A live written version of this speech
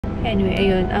Anyway,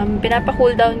 ayun.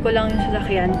 Pinapa-cool down ko lang yung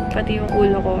sasakyan. Pati yung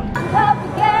ulo ko.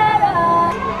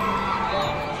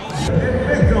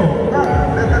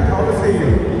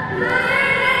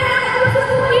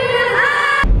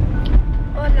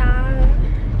 Hola!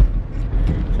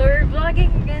 So, we're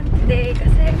vlogging again today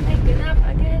kasi may ganap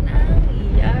again ang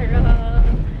YARA.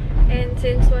 And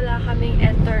since wala kaming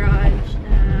entourage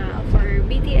na for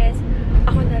BTS,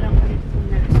 ako na lang ulit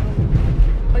muna. So,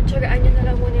 pagtsagaan nyo na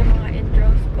lang muna yung mga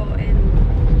intros ko and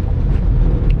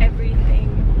everything.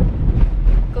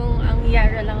 Kung ang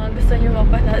YARA lang ang gusto nyo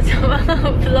mapanood sa mga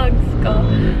vlogs ko.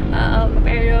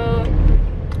 Pero,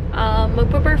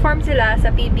 magpo-perform sila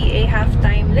sa PBA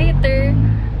halftime later.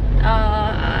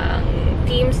 Ang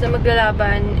teams na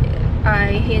maglalaban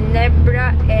ay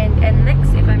Ginebra and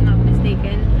NLEx, if I'm not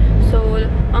mistaken. So,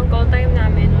 ang call time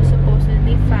namin was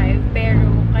supposedly 5. Pero,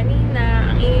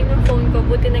 kanina, ang ingay ng phone ko,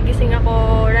 buti nagising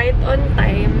ako right on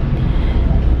time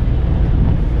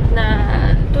na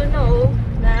to know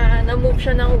na na-move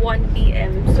siya ng 1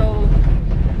 PM. So,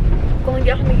 kung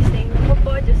hindi ako nagising, ako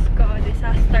po, Diyos ko,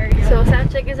 disaster. So,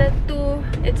 sound check is at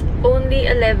 2. It's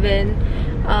only 11.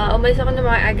 Umalis ako ng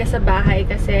mga aga sa bahay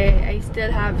kasi I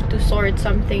still have to sort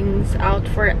some things out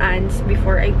for ants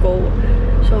before I go.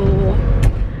 So,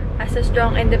 as a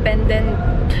strong, independent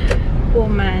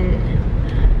woman,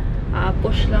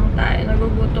 push lang tayo.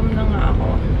 Nagugutom na nga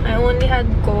ako. I only had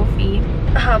coffee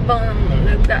habang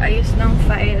nag-aayos ng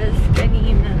files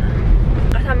kanina.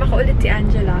 Kasama ko ulit si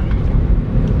Angela.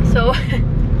 So,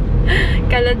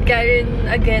 kalad ka rin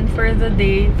again for the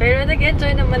day. Pero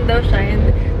nag-enjoy naman daw siya. And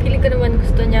feeling ko naman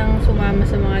gusto niyang sumama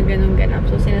sa mga ganung ganap.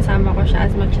 So, sinasama ko siya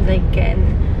as much as I can.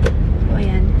 So,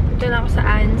 ayan. Ito na ako sa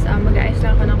ants. Mag-aayos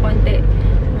lang ako ng konti.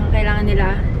 Mga kailangan nila.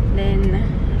 Then,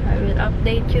 I will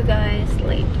update you guys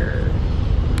later.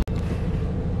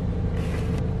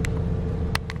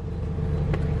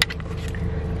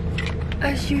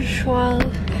 As usual,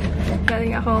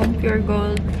 galing akong Pure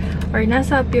Gold. Or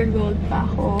nasa Pure Gold pa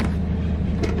ako.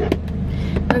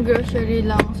 Nag-grocery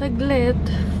lang saglit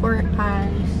for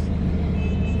ants.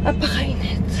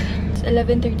 Napakainit.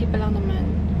 11:30 pa lang naman.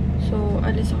 So,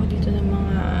 alis ako dito ng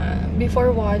mga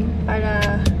before 1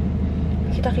 para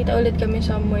kita-kita ulit kami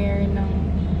somewhere ng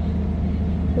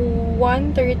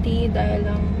 1:30 dahil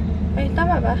lang... Ay,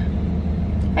 tama ba?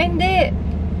 Ay, hindi!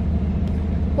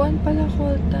 1 pala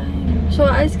call time. So,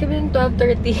 alis kami ng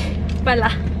 12:30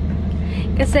 pala.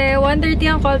 Kasi 1:30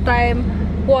 ang call time,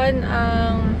 1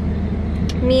 ang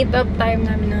meet-up time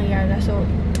namin ng YARA. So,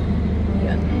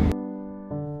 yun.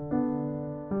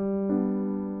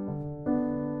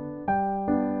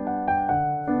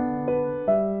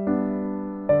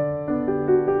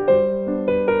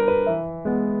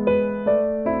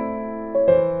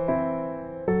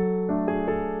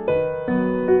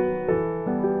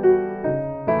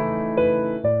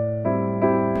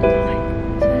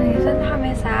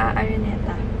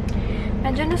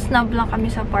 Medyo na-snub lang kami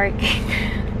sa parking.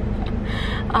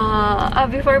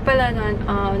 Before pala nun,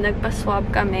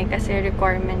 nagpa-swab kami kasi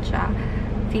requirement siya.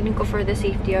 Feeling ko for the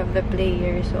safety of the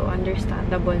player. So,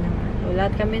 understandable naman. So,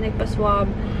 lahat kami nagpa-swab.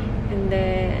 And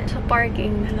then, sa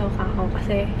parking, naloka ako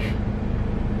kasi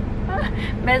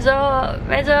medyo,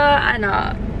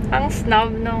 ang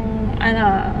snub nung,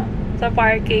 sa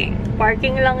parking.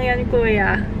 Parking lang yan,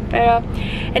 kuya. Pero,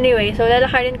 anyway, so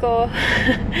lalakarin ko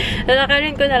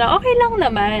na lang. Okay lang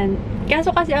naman.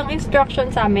 Kaso kasi ang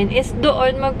instruction sa amin is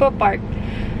doon magpa-park.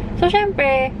 So,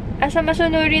 syempre, as a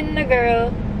masunurin na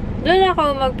girl, doon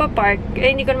ako magpa-park.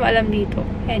 Eh, hindi ko naman alam dito.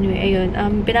 Anyway, ayun.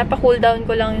 Pinapa-cool down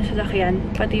ko lang yung sasakyan.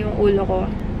 Pati yung ulo ko.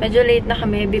 Medyo late na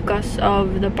kami because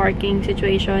of the parking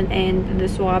situation and the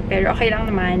swap. Pero okay lang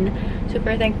naman.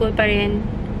 Super thankful pa rin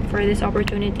for this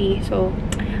opportunity. So,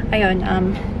 ayun.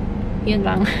 Yun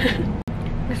lang.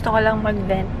 Gusto ko lang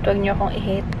mag-vent. Huwag niyo akong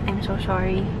i-hate. I'm so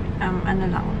sorry. Ano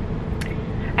lang.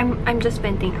 I'm just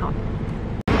venting out.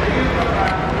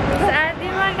 Saan? Di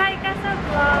mag-hi ka sa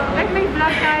vlog. Ay, may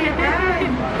vlog tayo.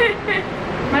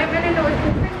 May pinanood ko.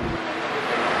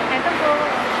 Ito po.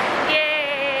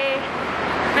 Yay!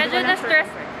 Medyo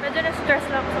na-stress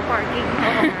lang sa parking.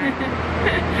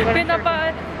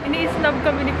 Ini-snub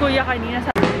kami ni Kuya kanina sa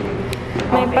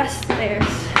may bus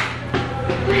stairs.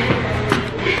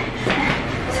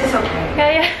 Is okay?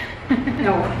 Kaya?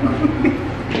 No.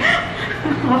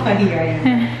 Makahiya yan.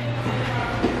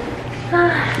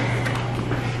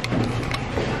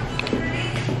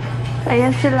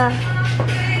 Ayan sila.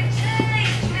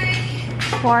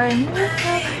 Warren.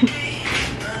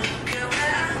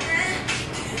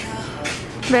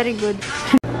 Very good.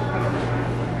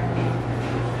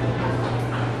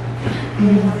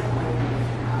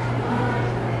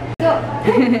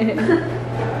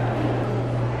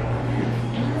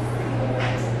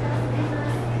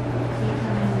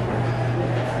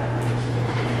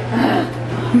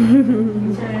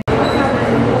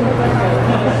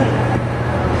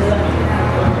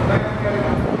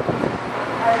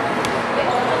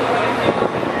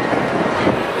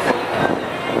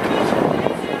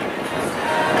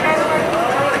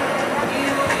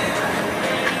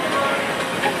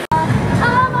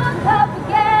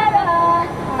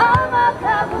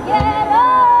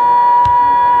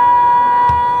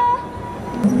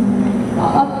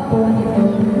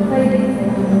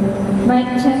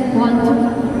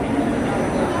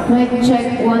 Mic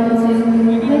check 1,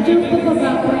 2. Medyo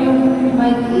pababa po yung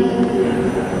mic A.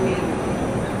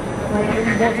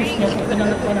 Yung boses niya, pag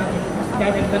pinangat ko natin, mas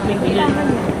dahil nagpipigil,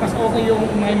 mas okay yung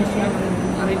minus niya kung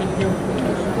marinig niyo.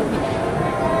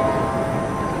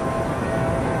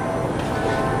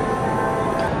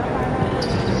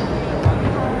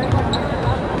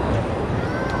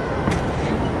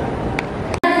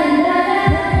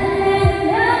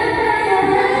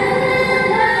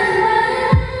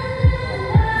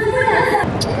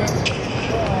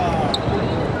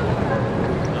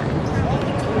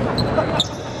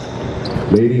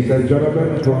 Ladies and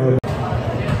gentlemen, for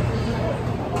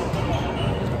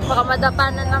Baka madapa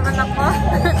na naman ako.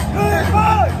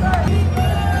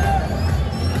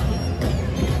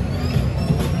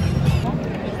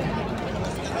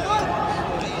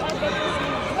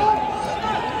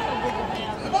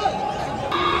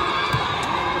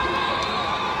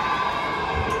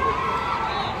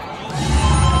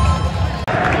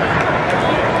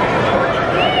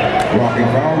 walking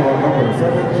foul on number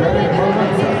 7, Ginebra.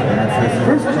 That's his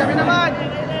first shot.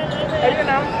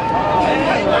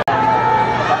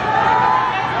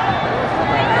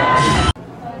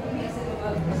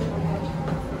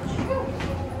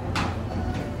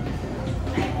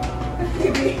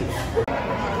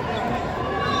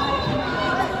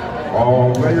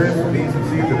 All players please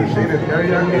proceed to the shaded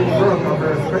area in front of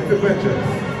their respective benches.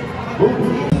 Move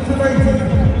tonight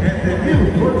and debut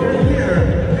for your year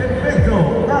in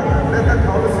Mexico, at the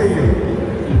Coliseum.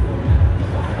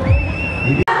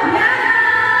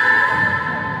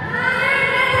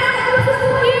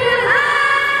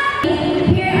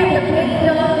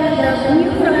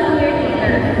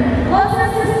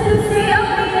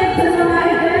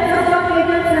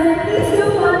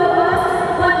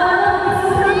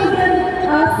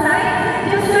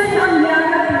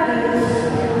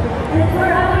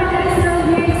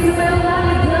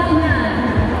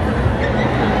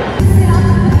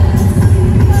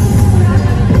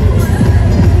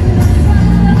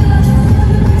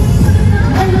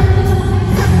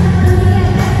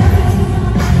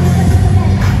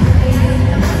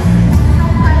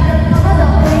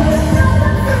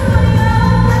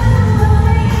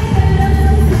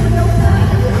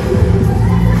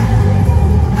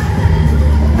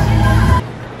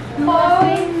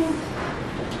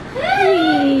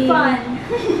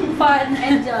 Fun,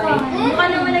 enjoy. Mukha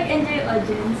naman nag-enjoy yung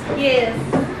audience. Yes.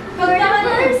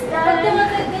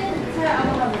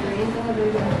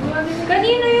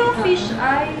 Kanino yung fish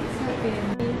eye? 1,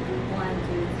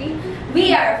 2, 3. We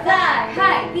are fly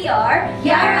high. We are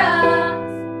YARA.